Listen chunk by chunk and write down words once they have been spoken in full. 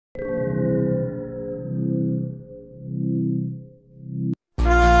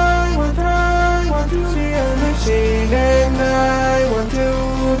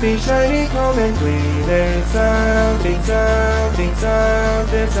me shiny, calm and clean. There's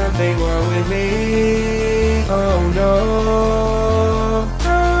something wrong with me. Oh no,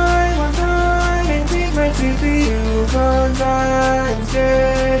 I want time and secret to be you. Cause I'm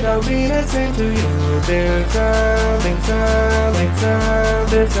scared I'll be listening to you. There's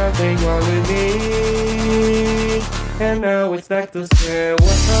something wrong with me. And now it's back to square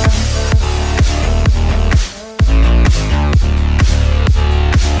one.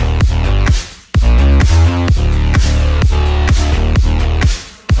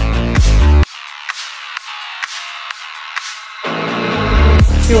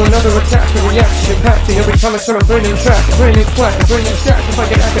 Feel another attack, a reaction, impacting every time I start a brand new track, a brand new plaque, a brand new stack. If I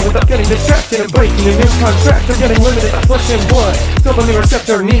get acting without getting distracted and breaking a new contract, I'm getting limited by flesh and blood. Dopamine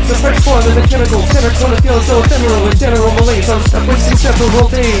receptor needs a fresh form of the chemical. Serotonin feels so ephemeral in general malaise. I'm stuck wasting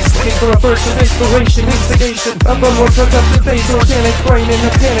several days, waiting for a burst of inspiration, instigation of a more productive phase. Organic brain in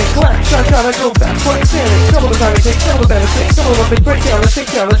a panic, clash, I gotta go fast, like Sanic. Double the time it takes, double the benefits, double the big breakdown, a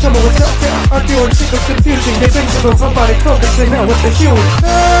takedown, a tumble with self-doubt. I'm feeling sick of confusion, get into the robotic focusing now with the human.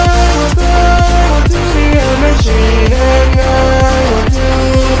 I want to be a machine, and I want to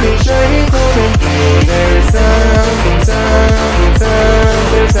be shiny, cold and clean. There's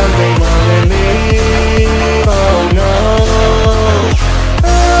something wrong with me. Oh no, I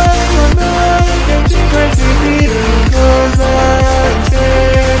want my secret to be you. Cause I'm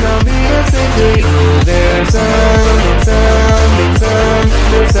scared I'll be listening to you. There's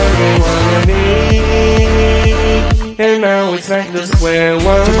something wrong with me. And now it's back to square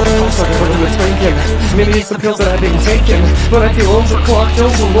one. Sorry for the thinking. Maybe it's the pills that I've been taking, but I feel overclocked,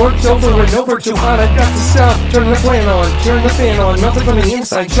 overworked, over and over, too hot. I've got to stop. Turn the fan on, turn the fan on. Nothing from the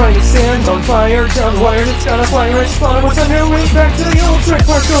inside, trying to stand on fire. Down wired, it's got a fire spot. What's on your way back to the old trick?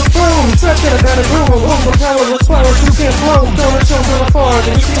 Part goes boom. Trapped in a bad room, overpowered flowers who can't blow. Don't show from afar,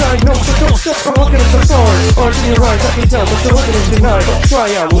 then you can diagnose the ghost just from looking at the stars. Or to your eyes, I can tell, but you're looking in denial.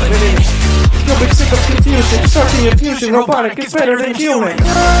 Try out living in. You'll be sick of confusion, start the infusion, robotic is better than human. I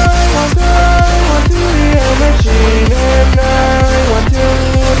want to be a machine, and I want to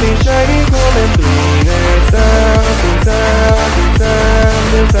be shiny, cool and clean.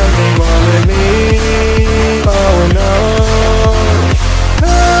 There's something wrong with me. Oh no, I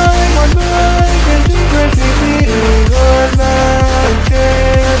want my secret to be you. Cause I'm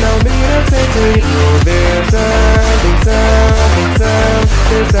scared I'll be listening to you.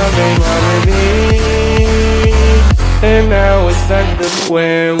 There's something wrong with me. And now it's back to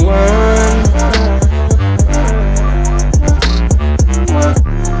square one.